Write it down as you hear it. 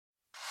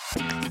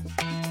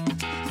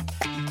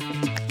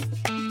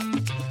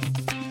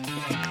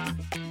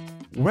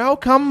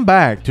Welcome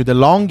back to the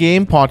Long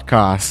Game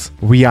Podcast.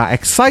 We are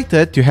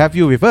excited to have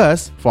you with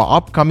us for our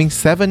upcoming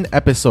 7th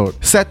episode,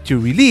 set to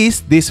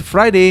release this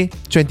Friday,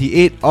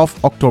 28th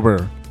of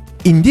October.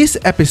 In this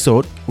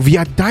episode, we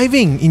are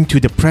diving into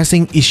the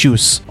pressing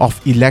issues of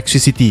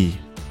electricity.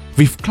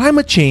 With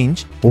climate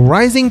change,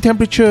 rising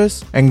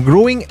temperatures, and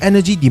growing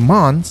energy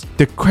demands,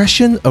 the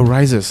question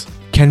arises,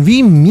 can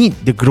we meet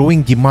the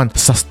growing demand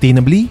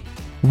sustainably?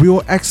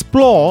 We'll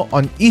explore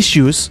on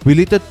issues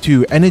related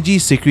to energy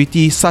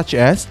security such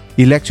as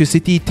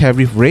electricity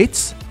tariff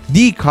rates,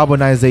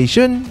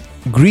 decarbonization,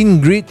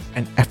 green grid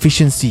and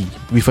efficiency,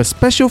 with a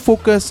special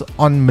focus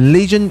on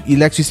Malaysian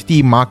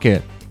electricity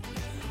market.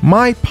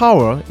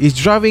 MyPOWER is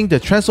driving the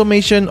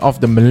transformation of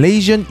the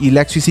Malaysian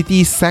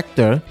electricity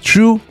sector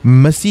through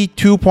Siti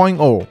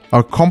 2.0,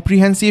 a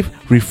comprehensive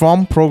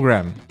reform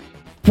program.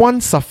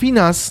 Pn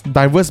Safinah's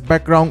diverse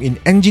background in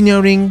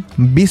engineering,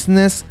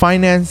 business,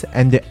 finance,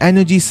 and the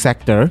energy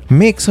sector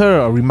makes her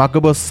a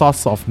remarkable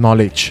source of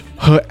knowledge.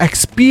 Her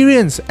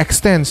experience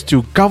extends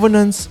to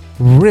governance,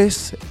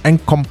 risk,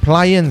 and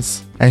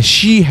compliance, and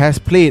she has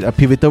played a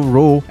pivotal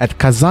role at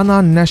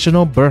Khazanah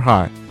Nasional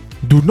Berhad.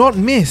 Do not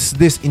miss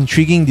this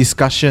intriguing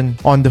discussion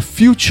on the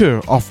future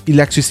of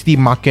electricity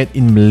market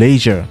in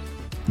Malaysia.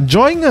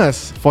 Join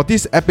us for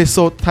this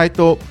episode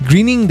titled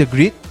Greening the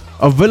Grid,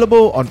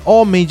 available on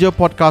all major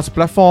podcast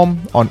platforms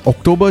on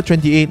October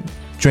 28,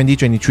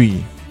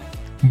 2023.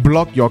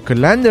 Block your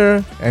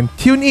calendar and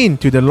tune in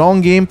to the Long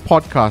Game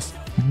Podcast,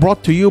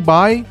 brought to you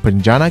by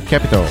Penjana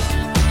Capital.